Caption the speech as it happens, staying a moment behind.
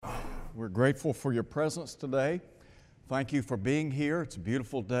We're grateful for your presence today. Thank you for being here. It's a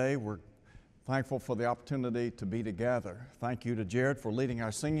beautiful day. We're thankful for the opportunity to be together. Thank you to Jared for leading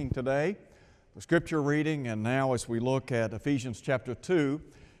our singing today, the scripture reading, and now as we look at Ephesians chapter 2,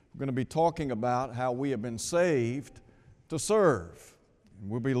 we're going to be talking about how we have been saved to serve.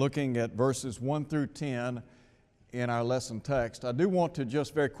 We'll be looking at verses 1 through 10 in our lesson text. I do want to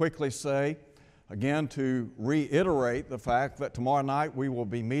just very quickly say, again, to reiterate the fact that tomorrow night we will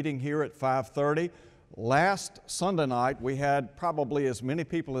be meeting here at 5:30. Last Sunday night we had probably as many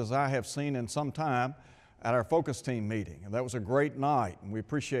people as I have seen in some time at our focus team meeting, and that was a great night, and we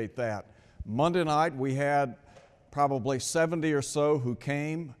appreciate that. Monday night we had probably 70 or so who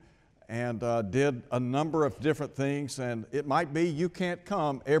came and did a number of different things, and it might be you can't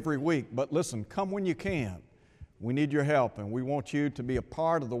come every week, but listen, come when you can. We need your help, and we want you to be a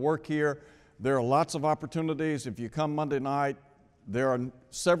part of the work here. There are lots of opportunities. If you come Monday night, there are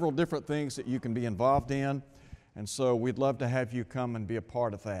several different things that you can be involved in, and so we'd love to have you come and be a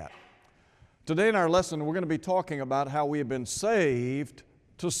part of that. Today in our lesson, we're going to be talking about how we have been saved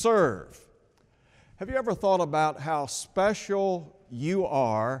to serve. Have you ever thought about how special you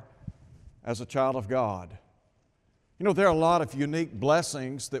are as a child of God? You know, there are a lot of unique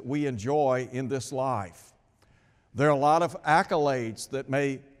blessings that we enjoy in this life. There are a lot of accolades that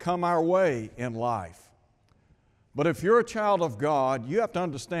may come our way in life. But if you're a child of God, you have to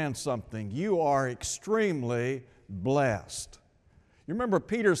understand something. You are extremely blessed. You remember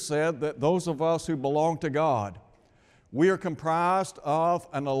Peter said that those of us who belong to God, we are comprised of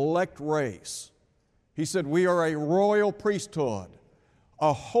an elect race. He said we are a royal priesthood,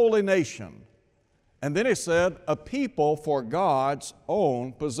 a holy nation, and then he said a people for God's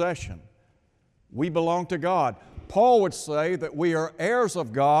own possession. We belong to God. Paul would say that we are heirs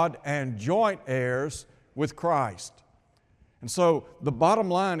of God and joint heirs with Christ. And so the bottom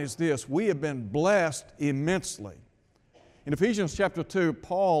line is this: we have been blessed immensely. In Ephesians chapter 2,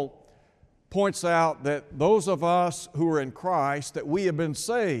 Paul points out that those of us who are in Christ, that we have been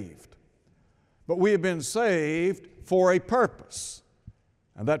saved. But we have been saved for a purpose.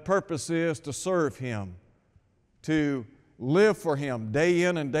 And that purpose is to serve Him, to live for Him day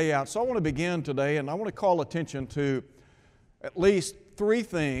in and day out. So I want to begin today, and I want to call attention to at least three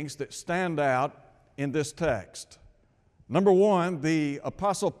things that stand out in this text. Number one, the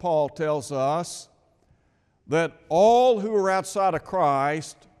Apostle Paul tells us that all who are outside of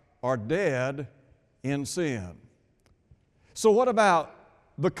Christ are dead in sin. So what about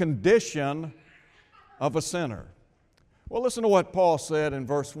the condition of a sinner? Well, listen to what Paul said in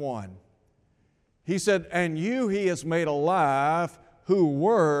verse 1. He said, "And you He has made alive who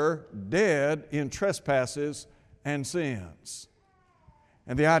were dead in trespasses and sins."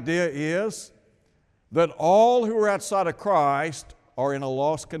 And the idea is that all who are outside of Christ are in a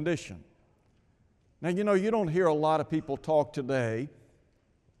lost condition. Now, you know, you don't hear a lot of people talk today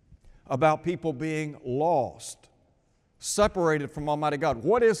about people being lost, separated from Almighty God.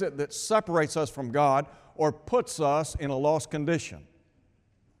 What is it that separates us from God or puts us in a lost condition?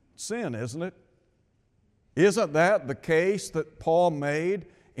 Sin, isn't it? Isn't that the case that Paul made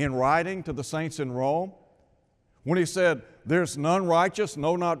in writing to the saints in Rome? When he said, "There's none righteous,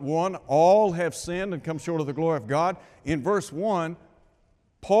 no, not one, all have sinned and come short of the glory of God." In verse 1,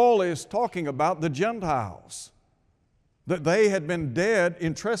 Paul is talking about the Gentiles, that they had been dead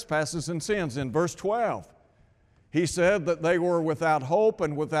in trespasses and sins. In verse 12, he said that they were without hope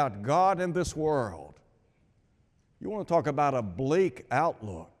and without God in this world. You want to talk about a bleak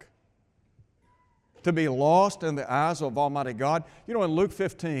outlook. To be lost in the eyes of Almighty God. You know, in Luke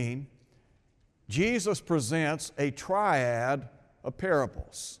 15, Jesus presents a triad of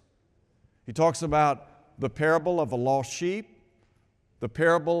parables. He talks about the parable of a lost sheep, the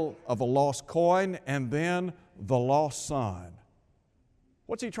parable of a lost coin, and then the lost son.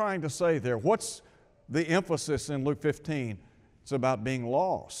 What's he trying to say there? What's the emphasis in Luke 15? It's about being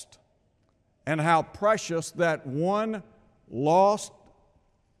lost and how precious that one lost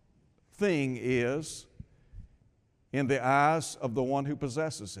thing is in the eyes of the one who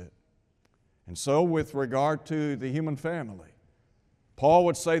possesses it. And so with regard to the human family, Paul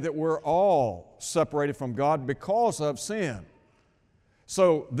would say that we're all separated from God because of sin.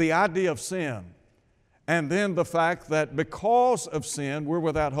 So the idea of sin, and then the fact that because of sin, we're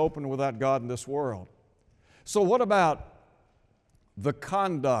without hope and without God in this world. So what about the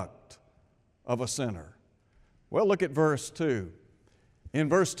conduct of a sinner? Well, look at verse 2. In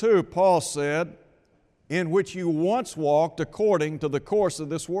verse 2, Paul said, "In which you once walked according to the course of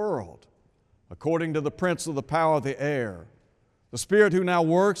this world, according to the prince of the power of the air, the spirit who now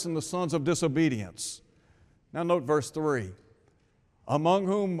works in the sons of disobedience." Now note verse 3. among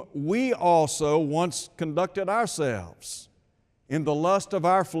whom we also once conducted ourselves in the lust of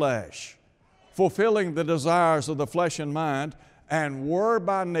our flesh, fulfilling the desires of the flesh and mind, and were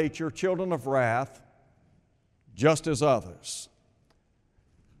by nature children of wrath, just as others.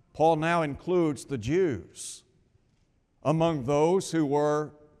 Paul now includes the Jews among those who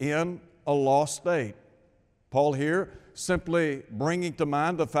were in a lost state. Paul here simply bringing to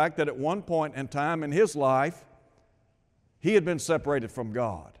mind the fact that at one point in time in his life, he had been separated from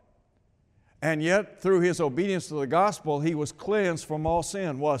God. And yet, through his obedience to the gospel, he was cleansed from all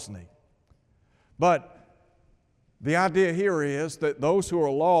sin, wasn't he? But the idea here is that those who are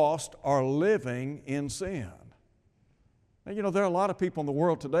lost are living in sin. Now, you know, there are a lot of people in the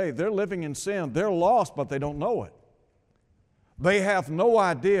world today, they're living in sin. They're lost, but they don't know it. They have no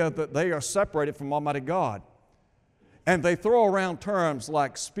idea that they are separated from Almighty God. And they throw around terms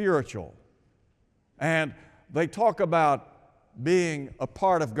like spiritual. And they talk about being a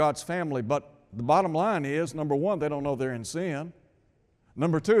part of God's family, but the bottom line is, number one, they don't know they're in sin.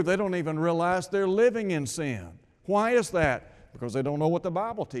 Number two, they don't even realize they're living in sin. Why is that? Because they don't know what the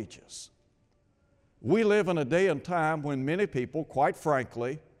Bible teaches. We live in a day and time when many people, quite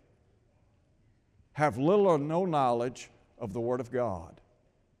frankly, have little or no knowledge of the Word of God.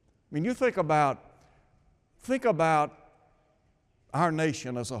 I mean, you think about our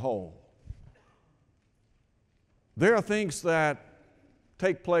nation as a whole. There are things that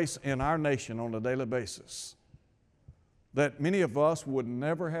take place in our nation on a daily basis that many of us would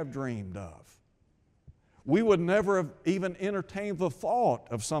never have dreamed of. We would never have even entertained the thought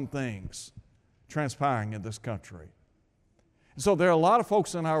of some things transpiring in this country. And so there are a lot of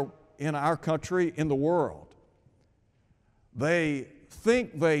folks in our country, in the world. They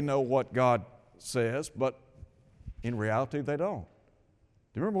think they know what God says, but in reality they don't.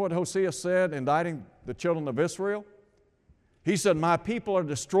 Do you remember what Hosea said indicting the children of Israel? He said, "My people are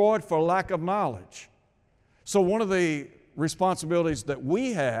destroyed for lack of knowledge." So one of the responsibilities that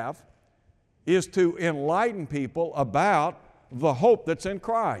we have is to enlighten people about the hope that's in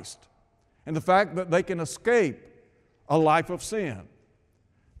Christ and the fact that they can escape a life of sin.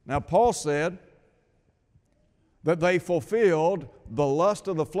 Now, Paul said that they fulfilled the lust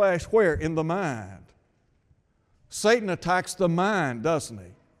of the flesh where? In the mind. Satan attacks the mind, doesn't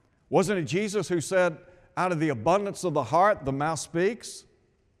he? Wasn't it Jesus who said, out of the abundance of the heart, the mouth speaks?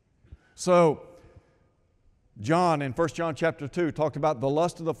 So, John in 1 John chapter 2 talked about the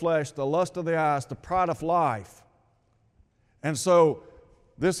lust of the flesh, the lust of the eyes, the pride of life. And so,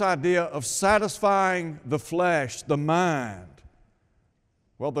 this idea of satisfying the flesh, the mind,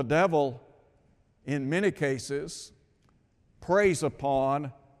 well, the devil, in many cases, preys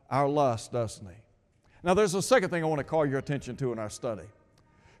upon our lust, doesn't he? Now, there's a second thing I want to call your attention to in our study.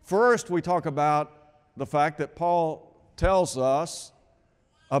 First, we talk about the fact that Paul tells us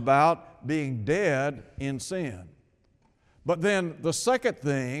about being dead in sin. But then the second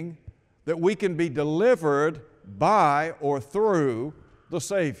thing, that we can be delivered by or through the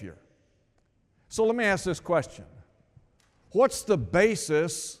Savior. So let me ask this question. What's the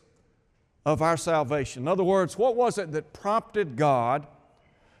basis of our salvation? In other words, what was it that prompted God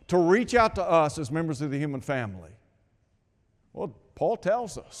to reach out to us as members of the human family? Well, Paul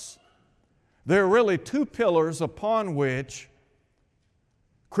tells us. There are really two pillars upon which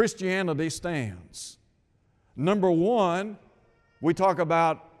Christianity stands. Number one, we talk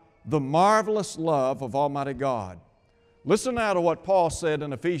about the marvelous love of Almighty God. Listen now to what Paul said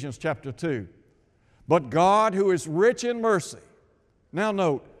in Ephesians chapter 2. But God, who is rich in mercy, now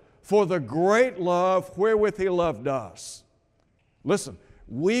note, for the great love wherewith He loved us. Listen,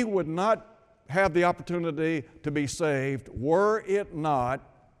 we would not have the opportunity to be saved were it not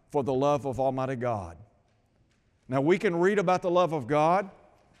for the love of Almighty God. Now, we can read about the love of God,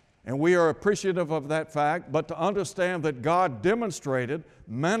 and we are appreciative of that fact, but to understand that God demonstrated,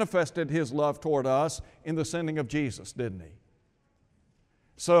 manifested His love toward us in the sending of Jesus, didn't He?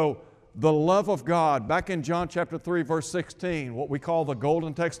 So, the love of God, back in John chapter 3, verse 16, what we call the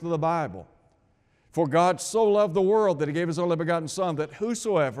golden text of the Bible. For God so loved the world that He gave His only begotten Son, that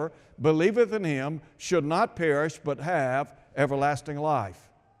whosoever believeth in Him should not perish, but have everlasting life.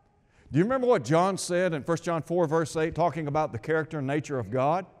 Do you remember what John said in 1 John 4, verse 8, talking about the character and nature of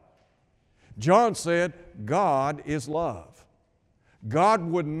God? John said, God is love. God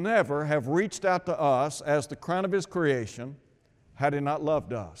would never have reached out to us as the crown of His creation had He not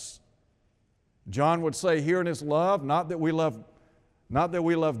loved us. John would say here in his love, not that we love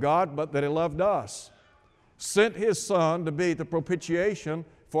God, but that He loved us. Sent His Son to be the propitiation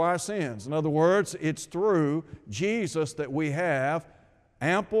for our sins. In other words, it's through Jesus that we have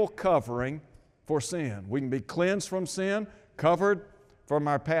ample covering for sin. We can be cleansed from sin, covered from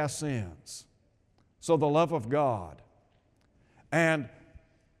our past sins. So the love of God, and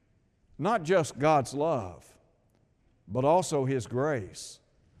not just God's love, but also His grace.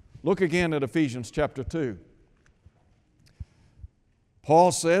 Look again at Ephesians chapter 2.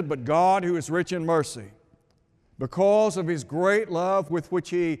 Paul said, "But God, who is rich in mercy, because of His great love with which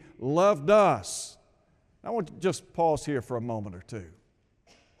He loved us." I want to just pause here for a moment or two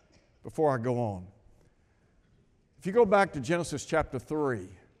before I go on. If you go back to Genesis chapter 3,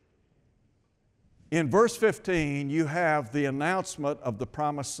 in verse 15, you have the announcement of the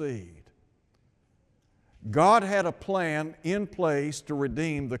promised seed. God had a plan in place to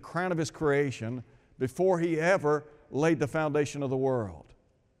redeem the crown of His creation before He ever laid the foundation of the world,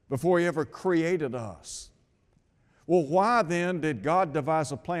 before He ever created us. Well, why then did God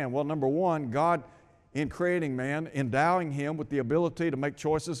devise a plan? Well, number one, God, in creating man, endowing him with the ability to make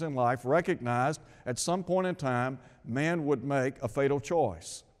choices in life, recognized at some point in time man would make a fatal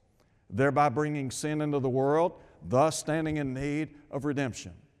choice, thereby bringing sin into the world, thus standing in need of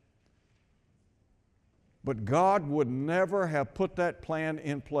redemption. But God would never have put that plan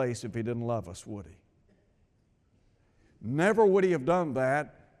in place if He didn't love us, would He? Never would He have done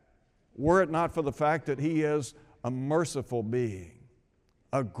that were it not for the fact that He is a merciful being,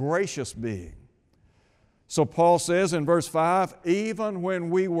 a gracious being. So Paul says in verse 5, "Even when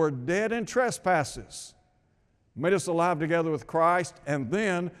we were dead in trespasses, made us alive together with Christ," and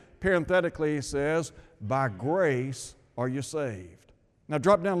then parenthetically he says, "By grace are you saved." Now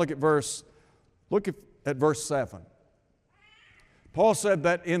drop down, look at verse 7. Paul said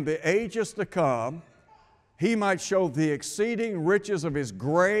that in the ages to come, He might show the exceeding riches of His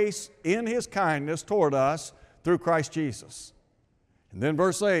grace in His kindness toward us through Christ Jesus. And then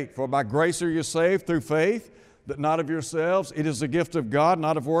verse 8, "For by grace are you saved through faith, that not of yourselves, it is the gift of God,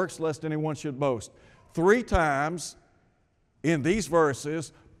 not of works, lest anyone should boast." 3 times in these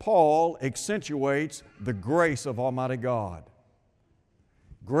verses, Paul accentuates the grace of Almighty God.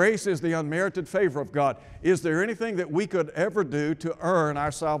 Grace is the unmerited favor of God. Is there anything that we could ever do to earn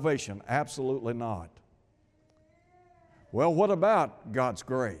our salvation? Absolutely not. Well, what about God's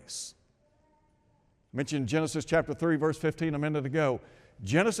grace? I mentioned Genesis chapter 3, verse 15 a minute ago.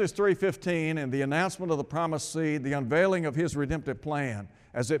 Genesis 3:15 and the announcement of the promised seed, the unveiling of His redemptive plan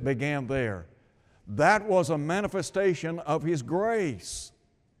as it began there, that was a manifestation of His grace.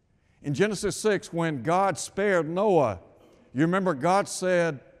 In Genesis 6, when God spared Noah, you remember God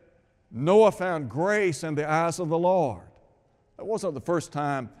said, "Noah found grace in the eyes of the Lord." That wasn't the first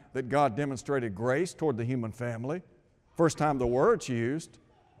time that God demonstrated grace toward the human family, first time the word's used,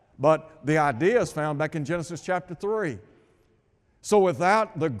 but the idea is found back in Genesis chapter 3. So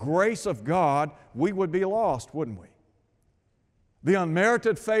without the grace of God, we would be lost, wouldn't we? The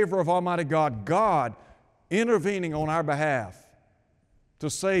unmerited favor of Almighty God, God intervening on our behalf to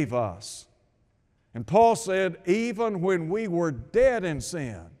save us. And Paul said, even when we were dead in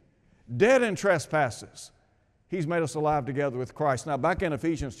sin, dead in trespasses, He's made us alive together with Christ. Now back in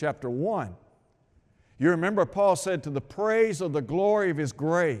Ephesians chapter 1, you remember Paul said, "To the praise of the glory of His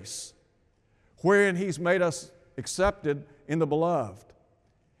grace, wherein He's made us accepted in the Beloved.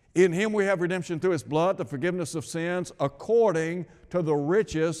 In Him we have redemption through His blood, the forgiveness of sins, according to the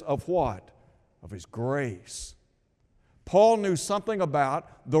riches of" what? Of His grace. Paul knew something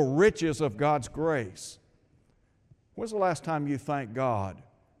about the riches of God's grace. When's the last time you thanked God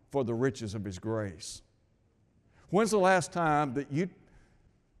for the riches of His grace? When's the last time that you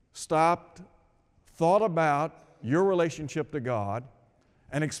stopped, thought about your relationship to God,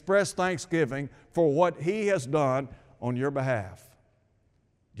 and expressed thanksgiving for what He has done on your behalf?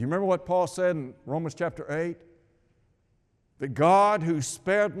 Do you remember what Paul said in Romans chapter 8? That God, who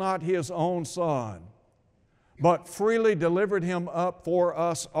spared not His own Son, but freely delivered Him up for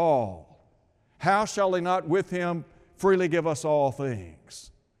us all, how shall He not with Him freely give us all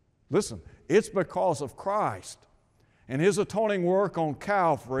things? Listen, it's because of Christ and His atoning work on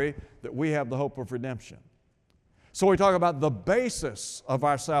Calvary that we have the hope of redemption. So we talk about the basis of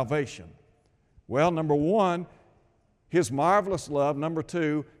our salvation. Well, number one, His marvelous love. Number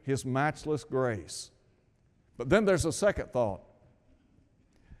two, His matchless grace. But then there's a second thought.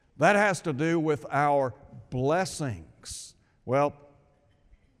 That has to do with our blessings. Well,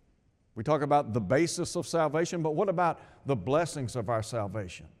 we talk about the basis of salvation, but what about the blessings of our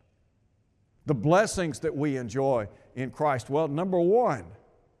salvation? The blessings that we enjoy in Christ. Well, number one,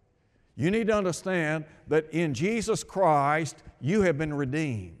 you need to understand that in Jesus Christ, you have been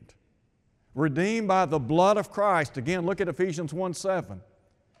redeemed. Redeemed by the blood of Christ. Again, look at Ephesians 1:7.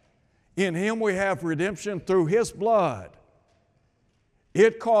 In Him we have redemption through His blood.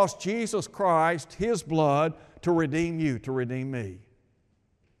 It cost Jesus Christ His blood to redeem you, to redeem me.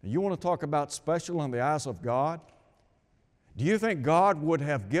 You want to talk about special in the eyes of God? Do you think God would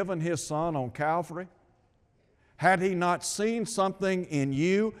have given His Son on Calvary had He not seen something in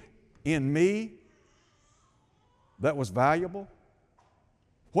you, in me, that was valuable?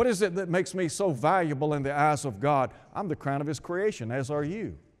 What is it that makes me so valuable in the eyes of God? I'm the crown of His creation, as are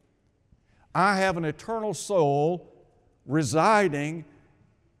you. I have an eternal soul residing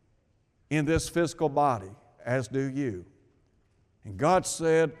in this physical body, as do you. And God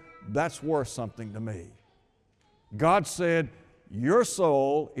said, that's worth something to me. God said, your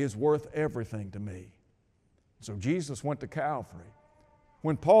soul is worth everything to me. So Jesus went to Calvary.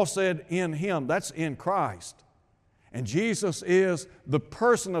 When Paul said in Him, that's in Christ. And Jesus is the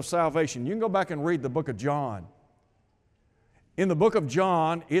person of salvation. You can go back and read the book of John. In the book of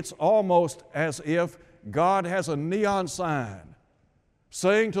John, it's almost as if God has a neon sign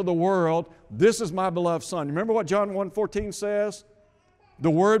saying to the world, this is my beloved Son. You remember what John 1:14 says?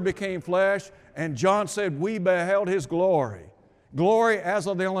 The Word became flesh, and John said, we beheld His glory. Glory as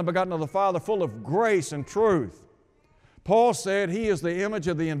of the only begotten of the Father, full of grace and truth. Paul said He is the image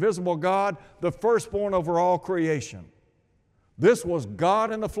of the invisible God, the firstborn over all creation. This was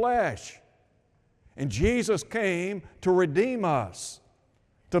God in the flesh. And Jesus came to redeem us,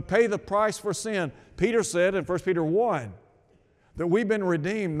 to pay the price for sin. Peter said in 1 Peter 1 that we've been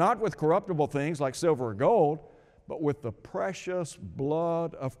redeemed not with corruptible things like silver or gold, but with the precious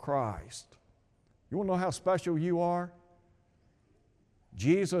blood of Christ. You want to know how special you are?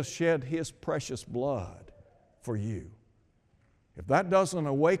 Jesus shed His precious blood for you. If that doesn't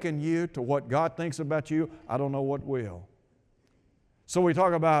awaken you to what God thinks about you, I don't know what will. So we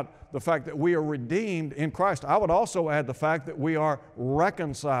talk about the fact that we are redeemed in Christ. I would also add the fact that we are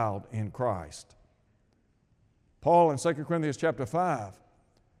reconciled in Christ. Paul in 2 Corinthians chapter 5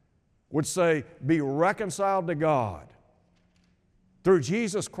 would say, be reconciled to God. Through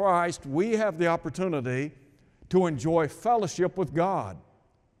Jesus Christ, we have the opportunity to enjoy fellowship with God,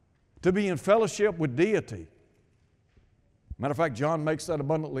 to be in fellowship with deity. Matter of fact, John makes that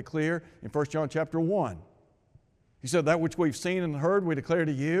abundantly clear in 1 John chapter 1. He said, that which we've seen and heard we declare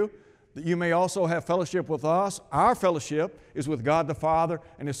to you, that you may also have fellowship with us. Our fellowship is with God the Father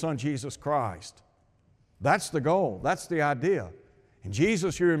and His Son Jesus Christ. That's the goal. That's the idea. And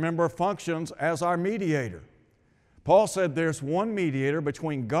Jesus, you remember, functions as our mediator. Paul said there's one mediator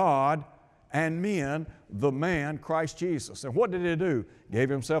between God and men, the man, Christ Jesus. And what did He do? Gave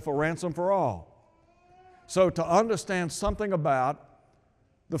Himself a ransom for all. So to understand something about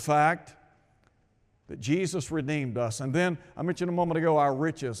the fact that Jesus redeemed us, and then I mentioned a moment ago our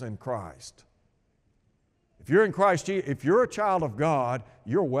riches in Christ. If you're in Christ, if you're a child of God,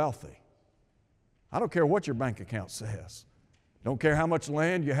 you're wealthy. I don't care what your bank account says. Don't care how much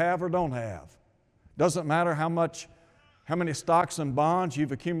land you have or don't have. Doesn't matter how many stocks and bonds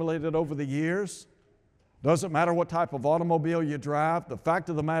you've accumulated over the years. Doesn't matter what type of automobile you drive. The fact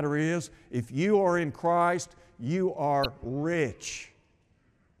of the matter is, if you are in Christ, you are rich.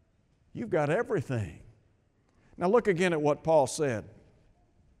 You've got everything. Now look again at what Paul said.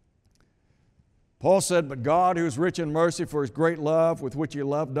 Paul said, but God, who is rich in mercy for His great love with which He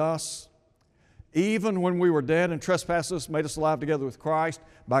loved us, even when we were dead in trespasses, made us alive together with Christ.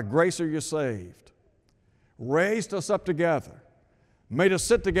 By grace are you saved. Raised us up together. Made us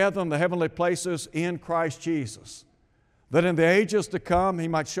sit together in the heavenly places in Christ Jesus, that in the ages to come He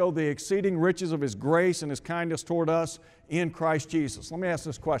might show the exceeding riches of His grace and His kindness toward us in Christ Jesus. Let me ask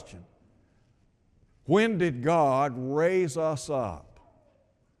this question. When did God raise us up?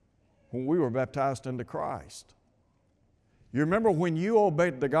 When we were baptized into Christ. You remember when you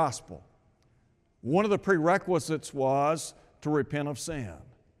obeyed the gospel, one of the prerequisites was to repent of sin.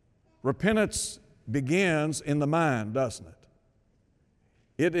 Repentance begins in the mind, doesn't it?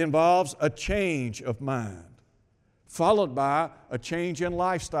 It involves a change of mind, followed by a change in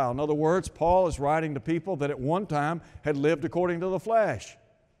lifestyle. In other words, Paul is writing to people that at one time had lived according to the flesh.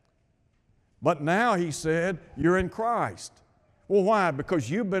 But now he said, you're in Christ. Well, why? Because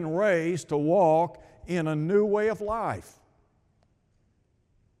you've been raised to walk in a new way of life.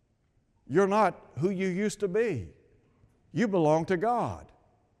 You're not who you used to be. You belong to God.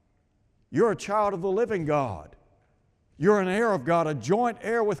 You're a child of the living God. You're an heir of God, a joint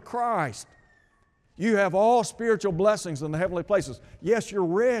heir with Christ. You have all spiritual blessings in the heavenly places. Yes, you're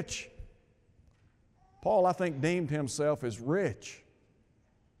rich. Paul, I think, deemed himself as rich.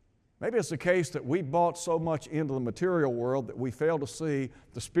 Maybe it's the case that we bought so much into the material world that we fail to see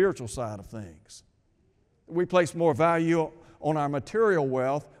the spiritual side of things. We place more value on our material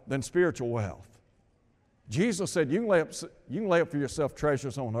wealth than spiritual wealth. Jesus said, you can lay up for yourself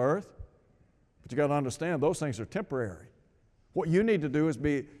treasures on earth, but you got to understand those things are temporary. What you need to do is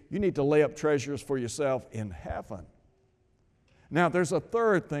you need to lay up treasures for yourself in heaven. Now, there's a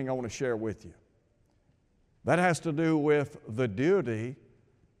third thing I want to share with you. That has to do with the duty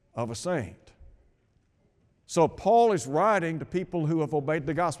of a saint. So Paul is writing to people who have obeyed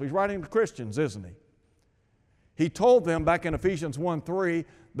the gospel. He's writing to Christians, isn't he? He told them back in Ephesians 1:3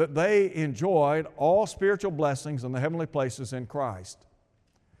 that they enjoyed all spiritual blessings in the heavenly places in Christ.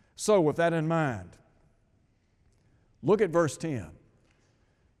 So with that in mind, look at verse 10.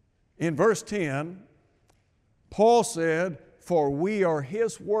 In verse 10, Paul said, "For we are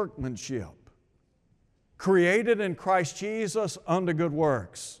His workmanship, created in Christ Jesus unto good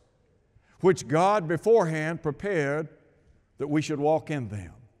works, which God beforehand prepared that we should walk in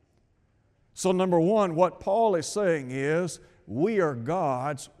them." So number one, what Paul is saying is, we are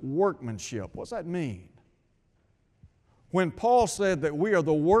God's workmanship. What does that mean? When Paul said that we are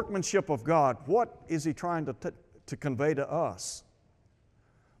the workmanship of God, what is he trying to convey to us?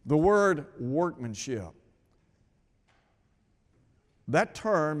 The word workmanship. That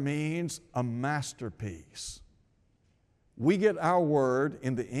term means a masterpiece. We get our word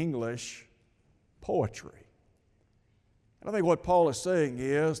in the English poetry. And I think what Paul is saying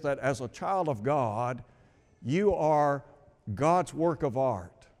is that as a child of God, you are God's work of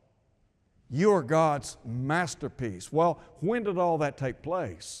art. You are God's masterpiece. Well, when did all that take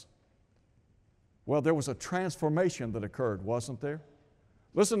place? Well, there was a transformation that occurred, wasn't there?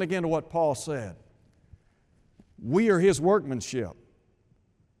 Listen again to what Paul said. We are His workmanship,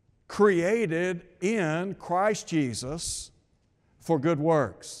 created in Christ Jesus for good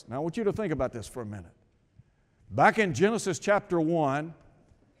works. Now, I want you to think about this for a minute. Back in Genesis chapter 1,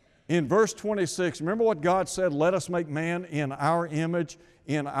 in verse 26, remember what God said, "Let us make man in our image,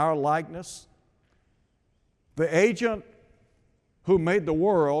 in our likeness"? The agent who made the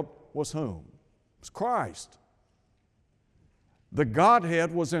world was whom? It was Christ. The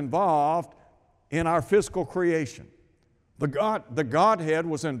Godhead was involved in our physical creation. The Godhead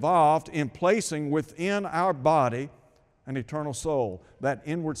was involved in placing within our body an eternal soul, that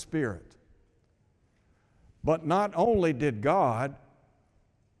inward spirit. But not only did God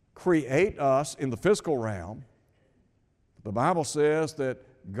create us in the physical realm, the Bible says that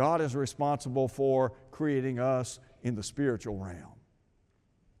God is responsible for creating us in the spiritual realm.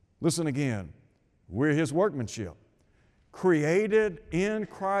 Listen again. We're His workmanship, created in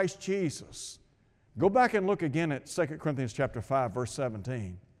Christ Jesus. Go back and look again at 2 Corinthians chapter 5, verse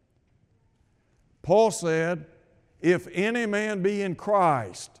 17. Paul said, "If any man be in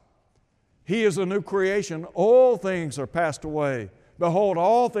Christ, he is a new creation. All things are passed away. Behold,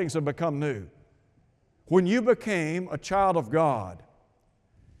 all things have become new." When you became a child of God,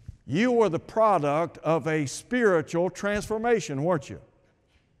 you were the product of a spiritual transformation, weren't you?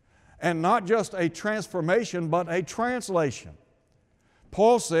 And not just a transformation, but a translation.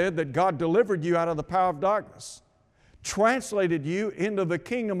 Paul said that God delivered you out of the power of darkness, translated you into the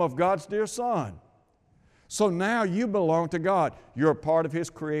kingdom of God's dear Son. So now you belong to God. You're a part of His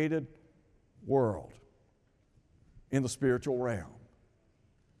created world in the spiritual realm.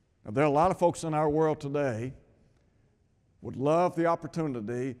 Now, there are a lot of folks in our world today would love the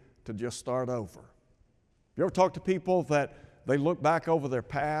opportunity to just start over. You ever talk to people that they look back over their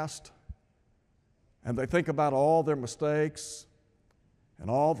past and they think about all their mistakes and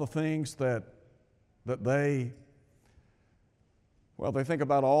all the things that they think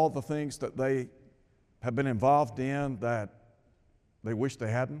about all the things that they have been involved in that they wish they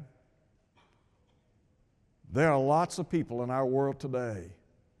hadn't? There are lots of people in our world today,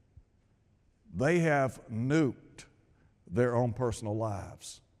 they have nuked their own personal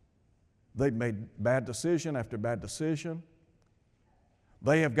lives. They've made bad decision after bad decision.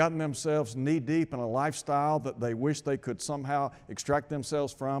 They have gotten themselves knee-deep in a lifestyle that they wish they could somehow extract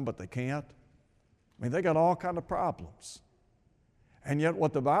themselves from, but they can't. I mean, they got all kinds of problems. And yet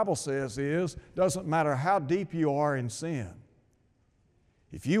what the Bible says is, doesn't matter how deep you are in sin,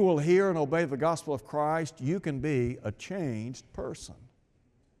 if you will hear and obey the gospel of Christ, you can be a changed person.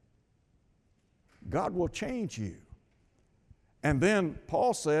 God will change you. And then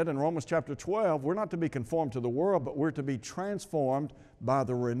Paul said in Romans chapter 12, we're not to be conformed to the world, but we're to be transformed by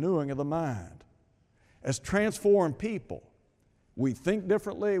the renewing of the mind. As transformed people, we think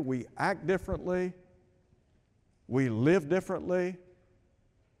differently, we act differently, we live differently,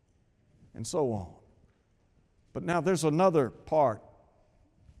 and so on. But now there's another part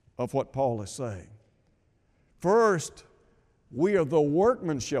of what Paul is saying. First, we are the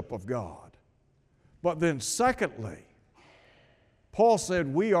workmanship of God. But then secondly, Paul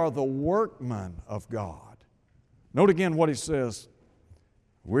said we are the workmen of God. Note again what he says.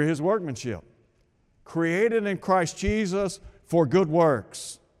 We're His workmanship, created in Christ Jesus for good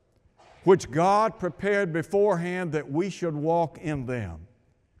works, which God prepared beforehand that we should walk in them.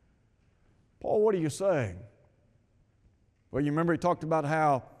 Paul, what are you saying? Well, you remember he talked about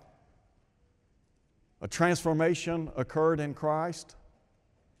how a transformation occurred in Christ.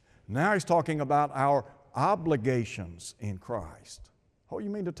 Now he's talking about our obligations in Christ. Oh, you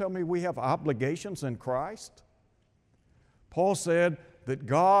mean to tell me we have obligations in Christ? Paul said that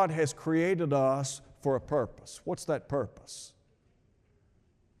God has created us for a purpose. What's that purpose?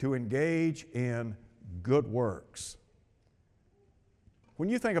 To engage in good works. When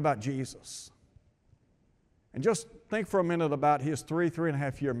you think about Jesus, and just think for a minute about His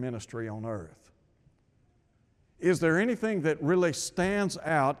 3.5 year ministry on earth, is there anything that really stands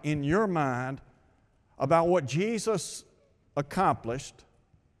out in your mind about what Jesus accomplished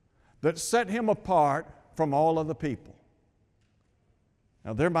that set Him apart from all other people?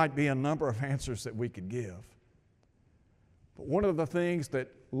 Now, there might be a number of answers that we could give. But one of the things that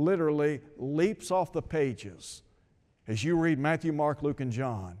literally leaps off the pages as you read Matthew, Mark, Luke, and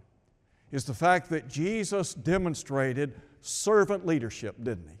John is the fact that Jesus demonstrated servant leadership,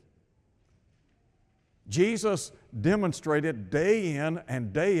 didn't He? Jesus demonstrated day in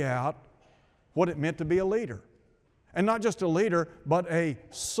and day out what it meant to be a leader. And not just a leader, but a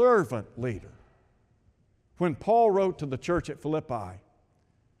servant leader. When Paul wrote to the church at Philippi,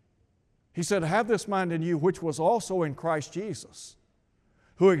 he said, "Have this mind in you, which was also in Christ Jesus,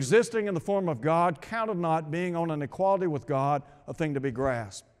 who existing in the form of God, counted not being on an equality with God a thing to be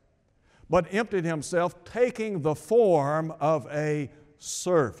grasped, but emptied Himself, taking the form of a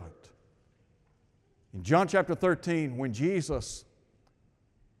servant." In John chapter 13, when Jesus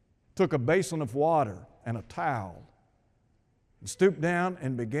took a basin of water and a towel and stooped down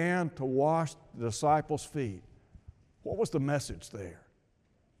and began to wash the disciples' feet, what was the message there?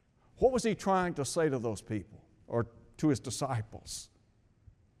 What was He trying to say to those people or to His disciples?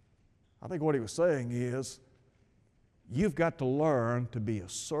 I think what He was saying is, you've got to learn to be a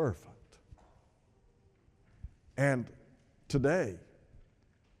servant. And today,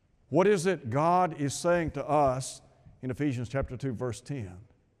 what is it God is saying to us in Ephesians chapter 2, verse 10?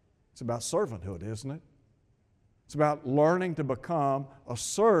 It's about servanthood, isn't it? It's about learning to become a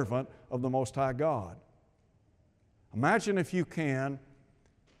servant of the Most High God. Imagine, if you can,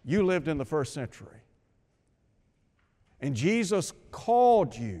 you lived in the first century, and Jesus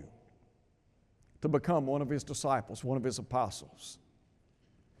called you to become one of His disciples, one of His apostles.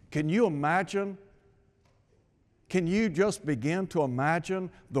 Can you imagine? Can you just begin to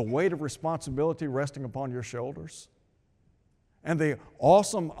imagine the weight of responsibility resting upon your shoulders? And the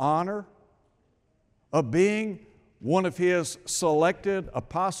awesome honor of being one of His selected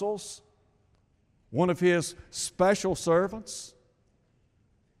apostles, one of His special servants?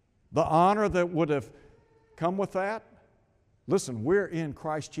 The honor that would have come with that? Listen, we're in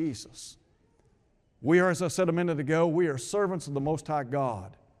Christ Jesus. We are, as I said a minute ago, we are servants of the Most High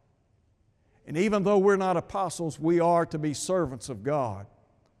God. And even though we're not apostles, we are to be servants of God.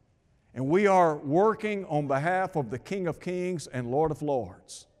 And we are working on behalf of the King of Kings and Lord of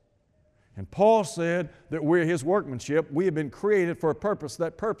Lords. And Paul said that we're His workmanship. We have been created for a purpose.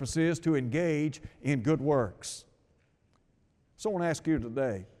 That purpose is to engage in good works. So I want to ask you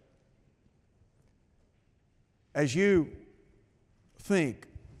today, as you think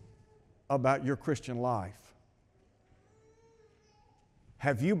about your Christian life,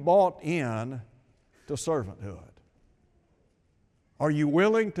 have you bought in to servanthood? Are you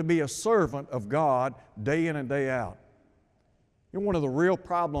willing to be a servant of God day in and day out? You know, one of the real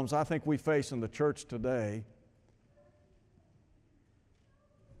problems I think we face in the church today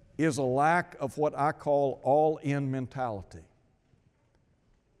is a lack of what I call all-in mentality.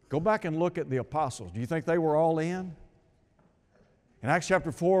 Go back and look at the apostles. Do you think they were all in? In Acts chapter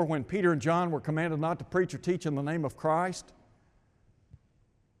 4, when Peter and John were commanded not to preach or teach in the name of Christ,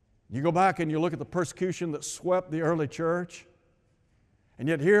 you go back and you look at the persecution that swept the early church, and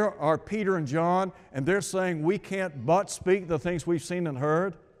yet here are Peter and John, and they're saying we can't but speak the things we've seen and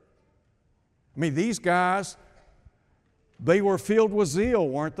heard. I mean, these guys, they were filled with zeal,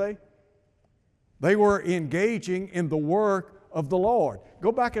 weren't they? They were engaging in the work of the Lord.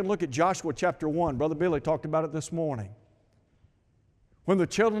 Go back and look at Joshua chapter 1. Brother Billy talked about it this morning. When the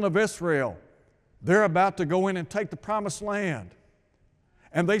children of Israel, they're about to go in and take the promised land.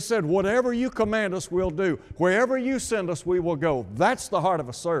 And they said, whatever you command us, we'll do. Wherever you send us, we will go. That's the heart of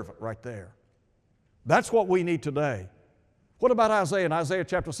a servant right there. That's what we need today. What about Isaiah in Isaiah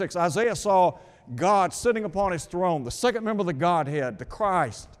chapter 6? Isaiah saw God sitting upon His throne, the second member of the Godhead, the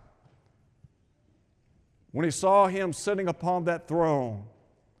Christ. When he saw Him sitting upon that throne,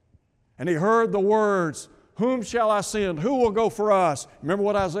 and he heard the words, Whom shall I send? Who will go for us? Remember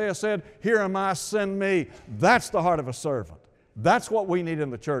what Isaiah said? Here am I, send me. That's the heart of a servant. That's what we need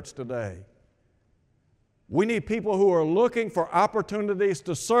in the church today. We need people who are looking for opportunities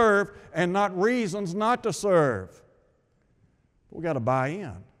to serve and not reasons not to serve. We've got to buy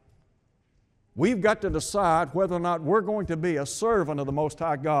in. We've got to decide whether or not we're going to be a servant of the Most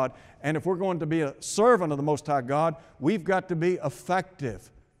High God. And if we're going to be a servant of the Most High God, we've got to be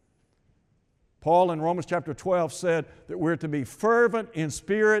effective. Paul in Romans chapter 12 said that we're to be fervent in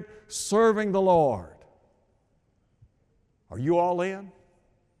spirit, serving the Lord. Are you all in?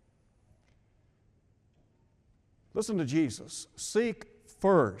 Listen to Jesus. Seek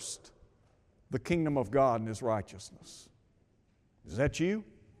first the kingdom of God and His righteousness. Is that you?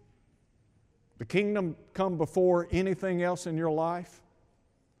 The kingdom come before anything else in your life?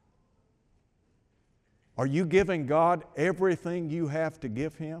 Are you giving God everything you have to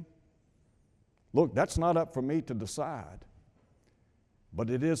give Him? Look, that's not up for me to decide, but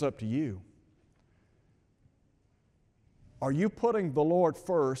it is up to you. Are you putting the Lord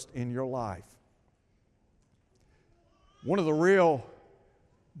first in your life? One of the real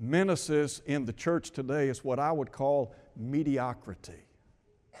menaces in the church today is what I would call mediocrity.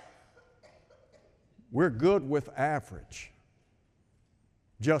 We're good with average,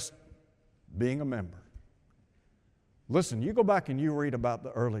 just being a member. Listen, you go back and you read about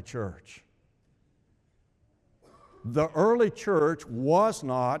the early church. The early church was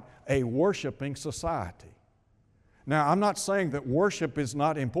not a worshiping society. Now, I'm not saying that worship is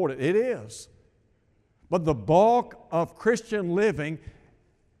not important. It is. But the bulk of Christian living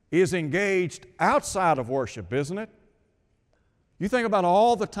is engaged outside of worship, isn't it? You think about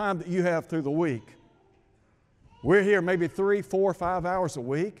all the time that you have through the week. We're here maybe 3, 4, 5 hours a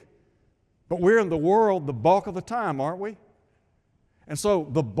week, but we're in the world the bulk of the time, aren't we? And so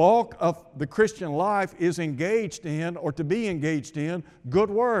the bulk of the Christian life is engaged in, or to be engaged in, good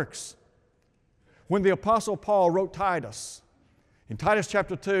works. When the Apostle Paul wrote Titus, in Titus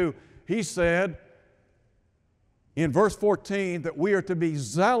chapter 2, he said in verse 14 that we are to be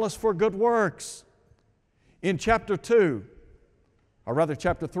zealous for good works. In chapter 2, or rather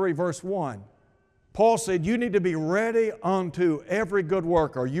chapter 3, verse 1, Paul said you need to be ready unto every good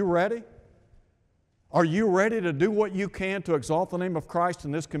work. Are you ready? Are you ready to do what you can to exalt the name of Christ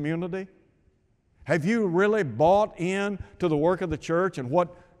in this community? Have you really bought in to the work of the church and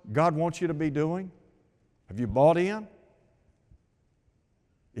what God wants you to be doing? Have you bought in?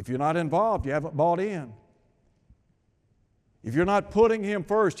 If you're not involved, you haven't bought in. If you're not putting Him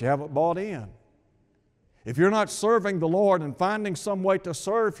first, you haven't bought in. If you're not serving the Lord and finding some way to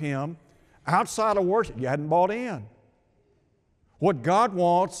serve Him outside of worship, you hadn't bought in. What God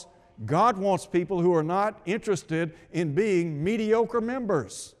wants people who are not interested in being mediocre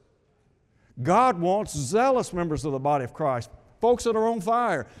members. God wants zealous members of the body of Christ, folks that are on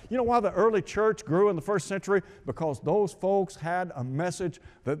fire. You know why the early church grew in the first century? Because those folks had a message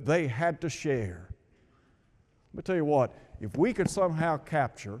that they had to share. Let me tell you what, if we could somehow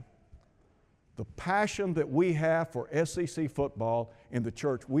capture the passion that we have for SEC football in the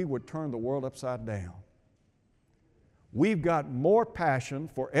church, we would turn the world upside down. We've got more passion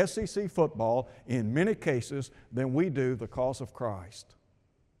for SEC football in many cases than we do the cause of Christ.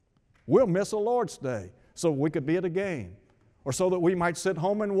 We'll miss a Lord's Day so we could be at a game, or so that we might sit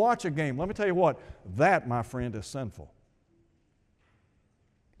home and watch a game. Let me tell you what, that, my friend, is sinful.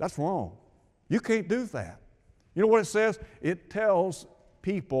 That's wrong. You can't do that. You know what it says? It tells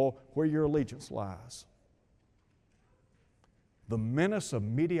people where your allegiance lies. The menace of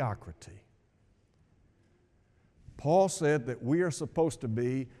mediocrity. Paul said that we are supposed to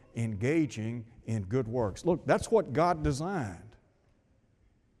be engaging in good works. Look, that's what God designed.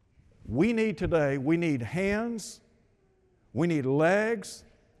 We need hands, we need legs,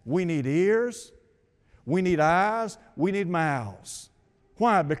 we need ears, we need eyes, we need mouths.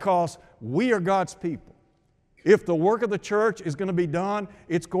 Why? Because we are God's people. If the work of the church is going to be done,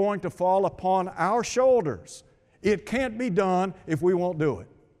 it's going to fall upon our shoulders. It can't be done if we won't do it.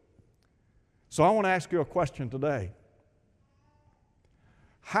 So I want to ask you a question today.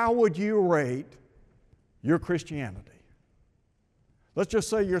 How would you rate your Christianity? Let's just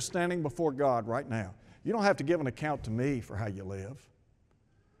say you're standing before God right now. You don't have to give an account to me for how you live.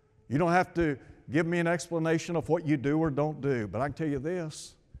 You don't have to give me an explanation of what you do or don't do. But I can tell you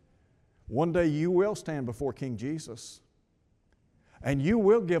this. One day you will stand before King Jesus, and you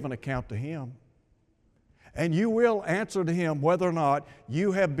will give an account to Him. And you will answer to Him whether or not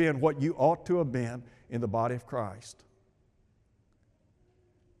you have been what you ought to have been in the body of Christ.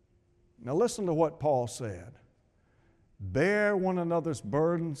 Now listen to what Paul said. Bear one another's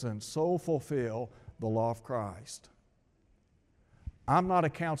burdens and so fulfill the law of Christ. I'm not a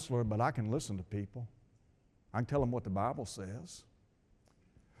counselor, but I can listen to people. I can tell them what the Bible says.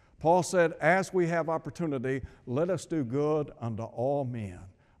 Paul said, as we have opportunity, let us do good unto all men,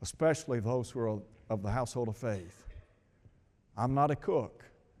 especially those who are of the household of faith. I'm not a cook,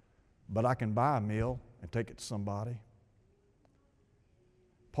 but I can buy a meal and take it to somebody.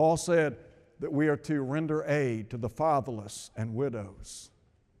 Paul said that we are to render aid to the fatherless and widows.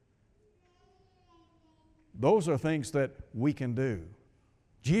 Those are things that we can do.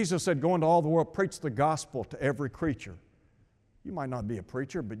 Jesus said, go into all the world, preach the gospel to every creature. You might not be a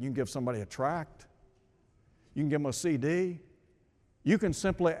preacher, but you can give somebody a tract. You can give them a CD. You can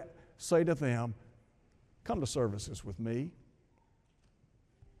simply say to them, come to services with me.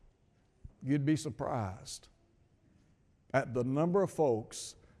 You'd be surprised at the number of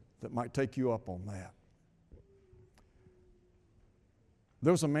folks that might take you up on that.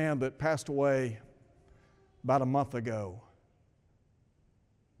 There was a man that passed away about a month ago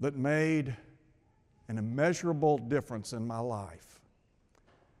that made an immeasurable difference in my life.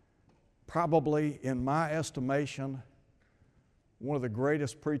 Probably, in my estimation, one of the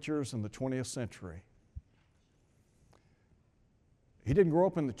greatest preachers in the 20th century. He didn't grow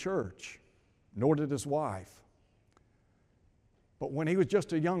up in the church, nor did his wife. But when he was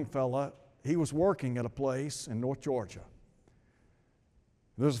just a young fella, he was working at a place in North Georgia.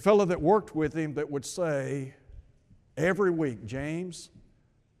 There's a fellow that worked with him that would say every week, James,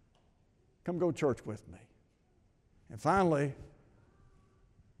 come go to church with me. And finally,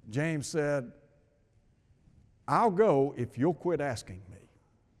 James said, I'll go if you'll quit asking me.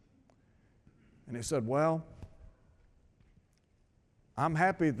 And he said, well, I'm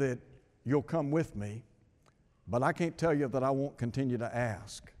happy that you'll come with me, but I can't tell you that I won't continue to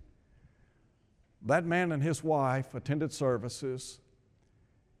ask. That man and his wife attended services.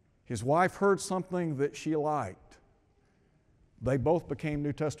 His wife heard something that she liked. They both became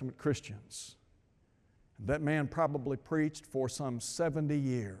New Testament Christians. That man probably preached for some 70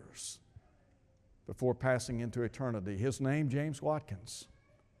 years before passing into eternity. His name, James Watkins.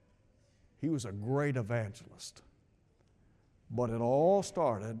 He was a great evangelist. But it all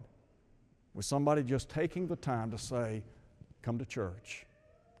started with somebody just taking the time to say, come to church.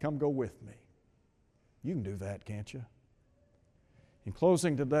 Come go with me. You can do that, can't you? In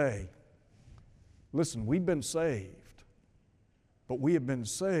closing today, listen, we've been saved. But we have been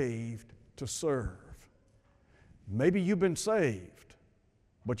saved to serve. Maybe you've been saved,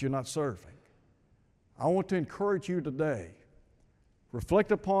 but you're not serving. I want to encourage you today.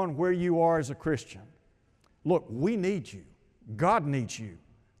 Reflect upon where you are as a Christian. Look, we need you. God needs you.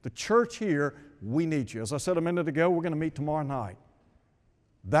 The church here, we need you. As I said a minute ago, we're going to meet tomorrow night.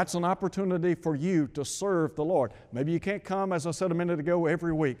 That's an opportunity for you to serve the Lord. Maybe you can't come, as I said a minute ago,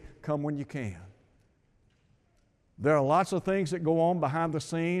 every week. Come when you can. There are lots of things that go on behind the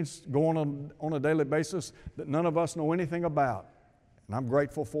scenes, going on a daily basis that none of us know anything about. And I'm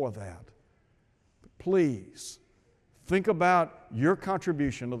grateful for that. But please, think about your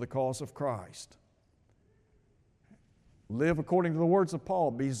contribution to the cause of Christ. Live according to the words of Paul.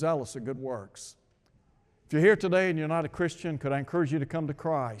 Be zealous of good works. If you're here today and you're not a Christian, could I encourage you to come to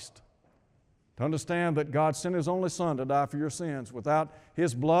Christ? To understand that God sent His only Son to die for your sins. Without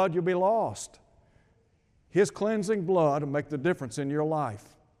His blood, you'll be lost. His cleansing blood will make the difference in your life.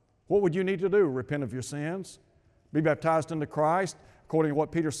 What would you need to do? Repent of your sins. Be baptized into Christ. According to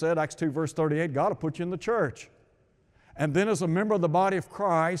what Peter said, Acts 2 verse 38, God will put you in the church. And then as a member of the body of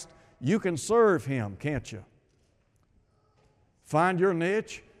Christ, you can serve Him, can't you? Find your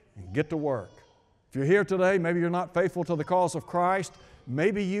niche and get to work. If you're here today, maybe you're not faithful to the cause of Christ.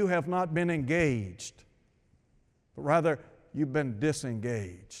 Maybe you have not been engaged, but rather you've been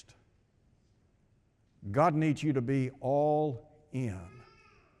disengaged. God needs you to be all in.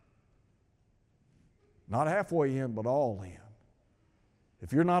 Not halfway in, but all in.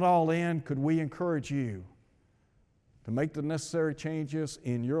 If you're not all in, could we encourage you to make the necessary changes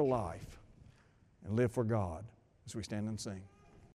in your life and live for God as we stand and sing?